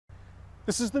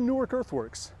This is the Newark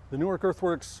Earthworks. The Newark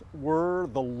Earthworks were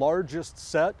the largest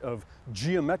set of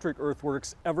geometric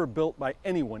earthworks ever built by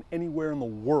anyone, anywhere in the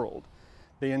world.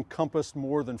 They encompassed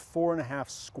more than 4.5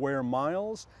 square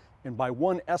miles, and by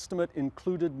one estimate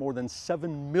included more than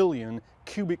 7 million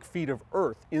cubic feet of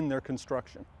earth in their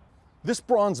construction. This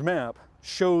bronze map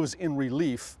shows in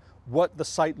relief what the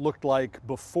site looked like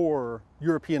before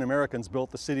European Americans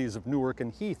built the cities of Newark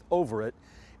and Heath over it.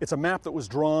 It's a map that was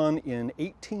drawn in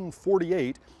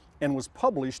 1848 and was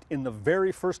published in the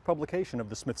very first publication of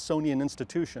the Smithsonian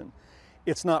Institution.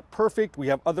 It's not perfect. We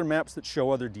have other maps that show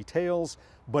other details,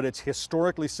 but it's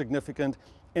historically significant,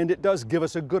 and it does give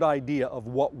us a good idea of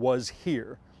what was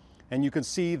here. And you can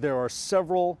see there are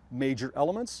several major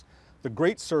elements. The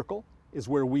Great Circle is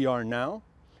where we are now.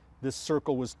 This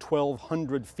circle was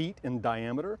 1,200 feet in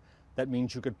diameter. That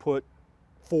means you could put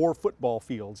 4 football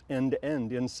fields end to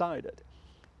end inside it.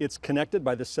 It's connected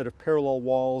by this set of parallel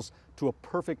walls to a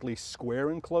perfectly square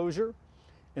enclosure.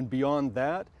 And beyond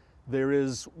that, there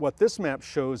is what this map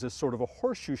shows as sort of a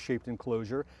horseshoe-shaped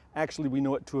enclosure. Actually, we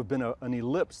know it to have been an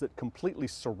ellipse that completely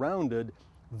surrounded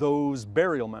those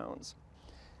burial mounds.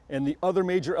 And the other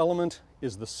major element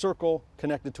is the circle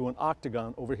connected to an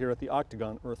octagon over here at the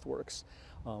Octagon Earthworks.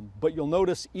 But you'll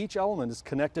notice each element is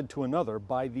connected to another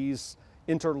by these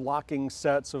interlocking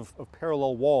sets of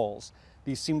parallel walls.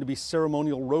 These seem to be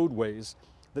ceremonial roadways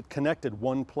that connected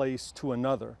one place to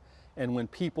another. And when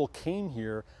people came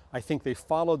here, I think they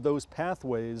followed those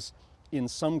pathways in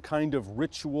some kind of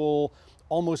ritual,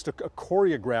 almost a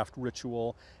choreographed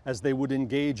ritual, as they would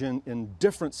engage in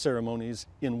different ceremonies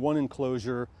in one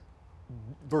enclosure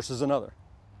versus another.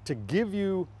 To give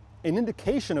you an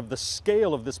indication of the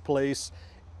scale of this place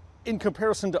in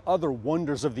comparison to other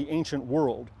wonders of the ancient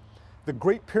world, the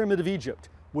Great Pyramid of Egypt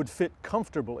would fit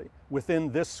comfortably within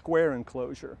this square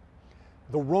enclosure.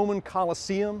 The Roman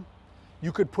Colosseum,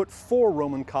 you could put 4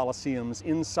 Roman Colosseums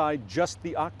inside just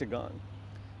the octagon.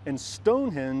 And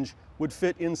Stonehenge would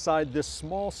fit inside this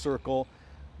small circle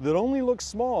that only looks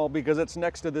small because it's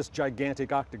next to this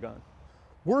gigantic octagon.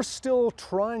 We're still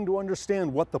trying to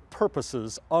understand what the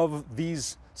purposes of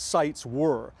these sites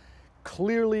were.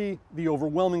 Clearly, the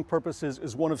overwhelming purpose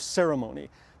is one of ceremony.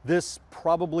 This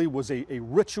probably was a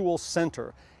ritual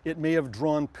center. It may have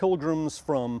drawn pilgrims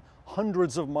from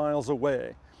hundreds of miles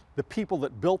away. The people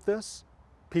that built this,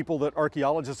 people that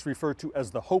archaeologists refer to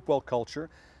as the Hopewell culture,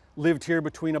 lived here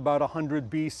between about 100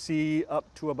 BC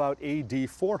up to about AD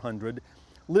 400,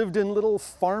 lived in little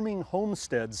farming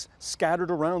homesteads scattered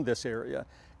around this area,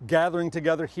 gathering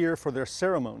together here for their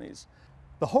ceremonies.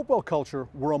 The Hopewell culture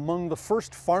were among the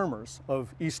first farmers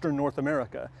of Eastern North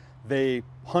America. They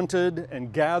hunted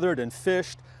and gathered and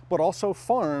fished, but also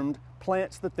farmed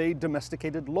plants that they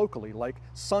domesticated locally, like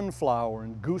sunflower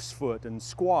and goosefoot and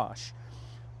squash.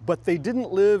 But they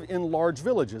didn't live in large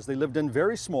villages. They lived in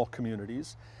very small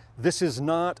communities. This is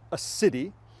not a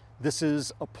city. This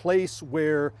is a place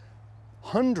where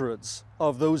hundreds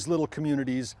of those little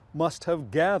communities must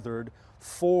have gathered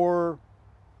for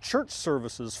church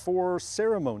services, for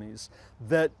ceremonies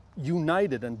that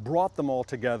united and brought them all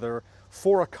together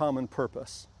for a common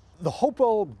purpose. The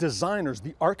Hopewell designers,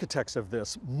 the architects of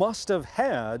this, must have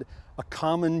had a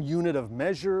common unit of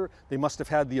measure. They must have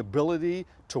had the ability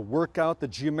to work out the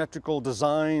geometrical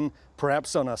design,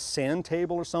 perhaps on a sand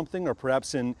table or something, or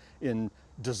perhaps in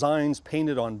designs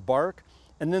painted on bark,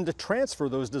 and then to transfer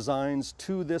those designs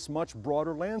to this much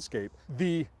broader landscape.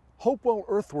 The Hopewell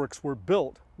earthworks were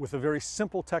built with a very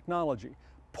simple technology: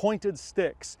 pointed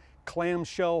sticks,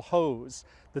 clamshell hose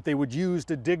that they would use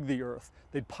to dig the earth.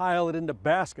 They'd pile it into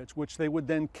baskets, which they would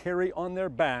then carry on their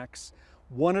backs,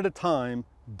 one at a time,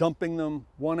 dumping them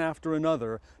one after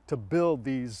another to build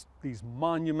these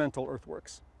monumental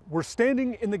earthworks. We're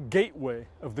standing in the gateway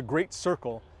of the Great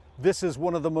Circle. This is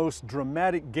one of the most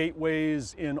dramatic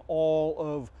gateways in all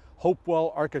of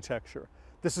Hopewell architecture.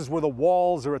 This is where the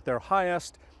walls are at their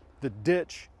highest, the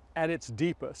ditch at its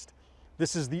deepest.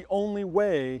 This is the only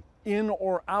way in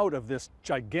or out of this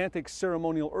gigantic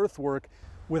ceremonial earthwork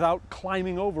without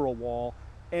climbing over a wall.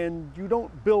 And you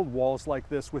don't build walls like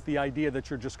this with the idea that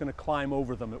you're just going to climb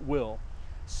over them at will.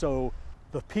 So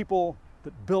the people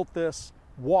that built this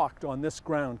walked on this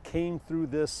ground, came through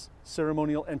this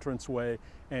ceremonial entranceway,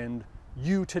 and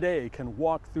you today can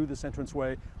walk through this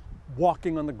entranceway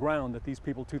walking on the ground that these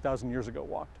people 2,000 years ago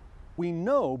walked. We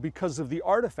know because of the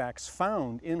artifacts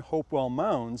found in Hopewell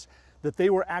mounds that they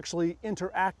were actually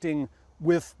interacting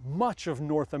with much of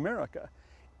North America.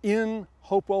 In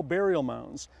Hopewell burial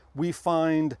mounds, we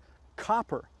find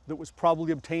copper that was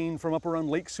probably obtained from up around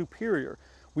Lake Superior.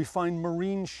 We find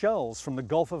marine shells from the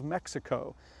Gulf of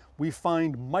Mexico. We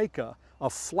find mica a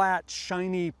flat,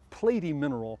 shiny, platy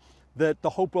mineral that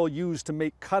the Hopewell used to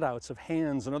make cutouts of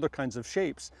hands and other kinds of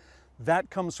shapes. That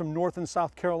comes from North and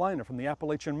South Carolina, from the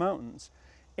Appalachian Mountains.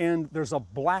 And there's a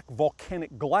black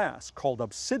volcanic glass called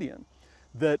obsidian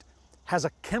that has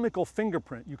a chemical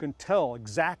fingerprint. You can tell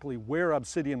exactly where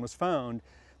obsidian was found.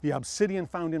 The obsidian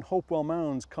found in Hopewell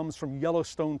mounds comes from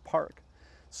Yellowstone Park.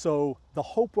 So the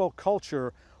Hopewell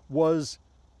culture was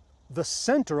the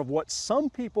center of what some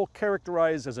people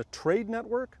characterize as a trade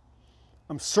network.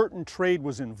 I'm certain trade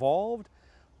was involved,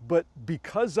 but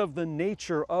because of the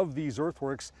nature of these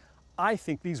earthworks, I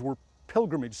think these were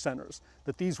pilgrimage centers,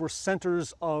 that these were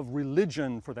centers of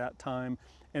religion for that time,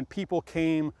 and people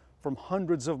came from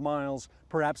hundreds of miles,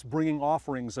 perhaps bringing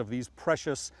offerings of these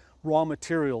precious raw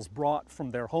materials brought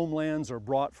from their homelands or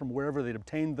brought from wherever they'd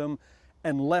obtained them,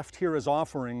 and left here as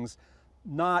offerings,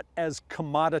 not as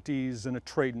commodities in a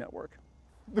trade network.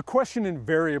 The question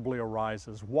invariably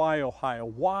arises, why Ohio?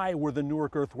 Why were the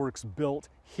Newark Earthworks built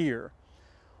here?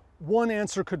 One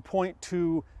answer could point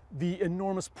to the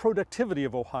enormous productivity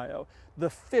of Ohio, the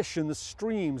fish in the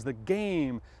streams, the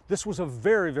game. This was a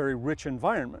very, very rich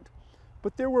environment.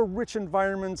 But there were rich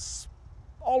environments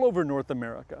all over North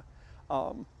America.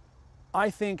 I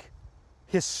think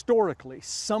historically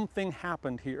something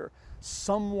happened here.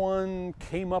 Someone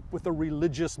came up with a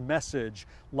religious message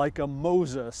like a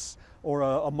Moses or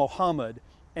a Muhammad,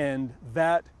 and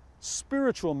that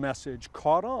spiritual message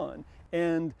caught on.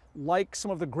 And like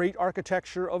some of the great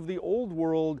architecture of the old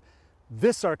world,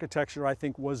 this architecture, I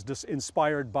think, was just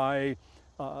inspired by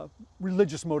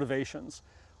religious motivations.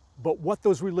 But what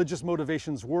those religious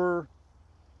motivations were,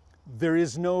 there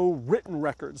is no written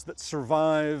records that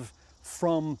survive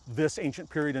from this ancient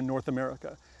period in North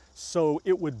America. So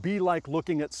it would be like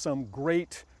looking at some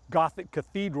great Gothic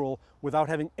cathedral without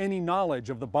having any knowledge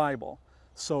of the Bible.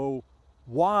 So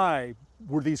why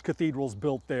were these cathedrals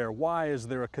built there? Why is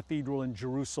there a cathedral in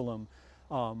Jerusalem?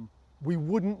 We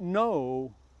wouldn't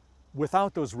know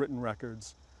without those written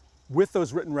records. With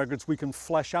those written records, we can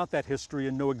flesh out that history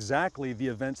and know exactly the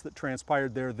events that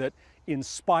transpired there that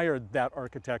inspired that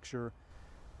architecture.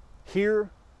 Here,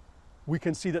 we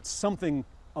can see that something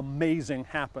amazing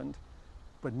happened,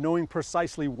 but knowing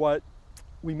precisely what,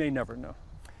 we may never know.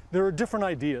 There are different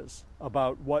ideas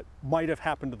about what might have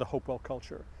happened to the Hopewell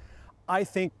culture. I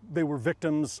think they were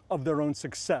victims of their own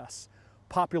success.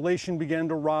 Population began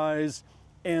to rise,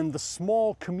 and the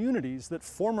small communities that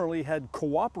formerly had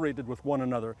cooperated with one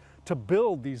another to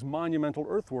build these monumental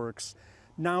earthworks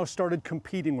now started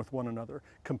competing with one another,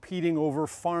 competing over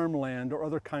farmland or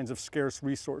other kinds of scarce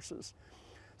resources.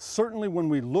 Certainly when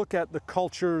we look at the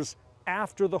cultures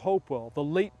after the Hopewell, the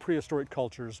late prehistoric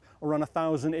cultures around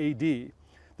 1000 AD,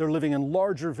 they're living in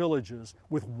larger villages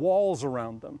with walls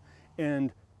around them,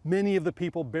 and many of the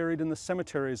people buried in the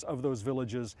cemeteries of those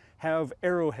villages have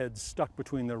arrowheads stuck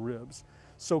between their ribs.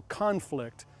 So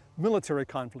conflict, military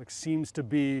conflict, seems to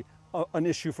be an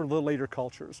issue for the later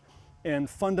cultures. And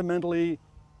fundamentally,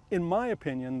 in my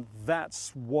opinion,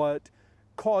 that's what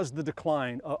caused the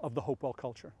decline of the Hopewell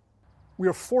culture. We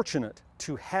are fortunate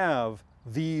to have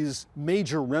these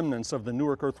major remnants of the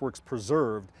Newark Earthworks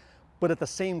preserved, but at the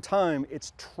same time,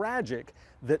 it's tragic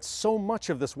that so much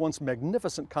of this once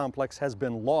magnificent complex has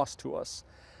been lost to us.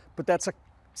 But that's a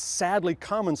sadly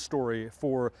common story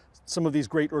for some of these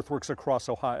great earthworks across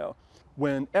Ohio.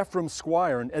 When Ephraim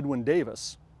Squire and Edwin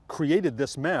Davis created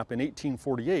this map in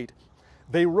 1848,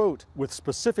 they wrote, with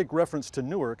specific reference to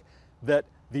Newark, that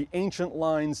the ancient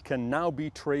lines can now be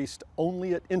traced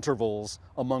only at intervals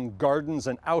among gardens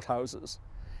and outhouses.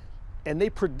 And they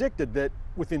predicted that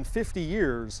within 50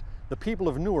 years, the people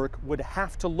of Newark would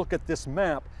have to look at this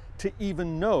map to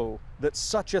even know that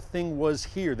such a thing was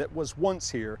here, that was once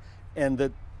here, and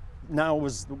that now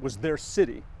was their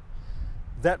city.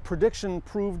 That prediction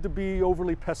proved to be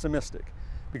overly pessimistic,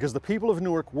 because the people of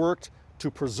Newark worked to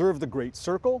preserve the Great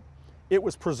Circle. It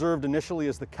was preserved initially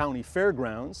as the county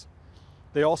fairgrounds.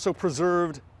 They also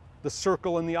preserved the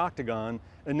circle and the octagon.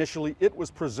 Initially, it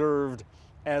was preserved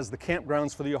as the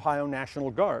campgrounds for the Ohio National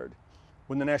Guard.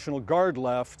 When the National Guard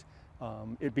left,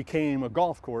 it became a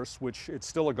golf course, which it's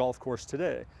still a golf course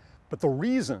today. But the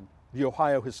reason the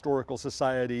Ohio Historical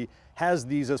Society has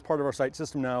these as part of our site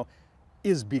system now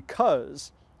is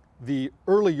because the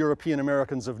early European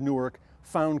Americans of Newark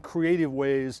found creative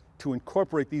ways to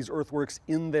incorporate these earthworks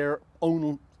in their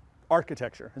own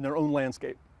architecture, in their own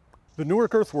landscape. The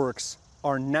Newark Earthworks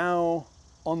are now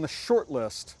on the short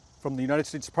list from the United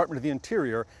States Department of the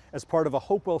Interior as part of a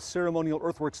Hopewell Ceremonial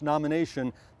Earthworks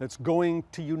nomination that's going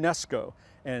to UNESCO.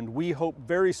 And we hope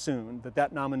very soon that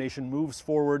that nomination moves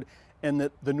forward and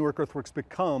that the Newark Earthworks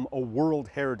become a World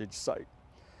Heritage Site.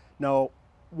 Now,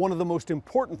 one of the most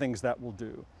important things that will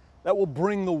do, that will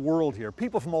bring the world here.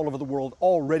 People from all over the world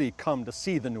already come to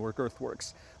see the Newark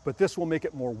Earthworks, but this will make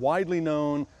it more widely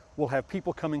known. We'll have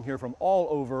people coming here from all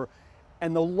over,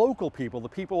 and the local people, the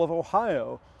people of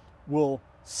Ohio, will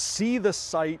see the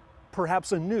site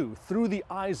perhaps anew through the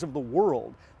eyes of the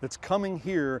world that's coming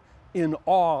here in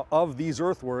awe of these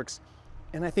earthworks.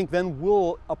 And I think then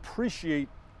we'll appreciate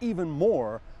even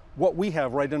more what we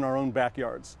have right in our own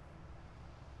backyards.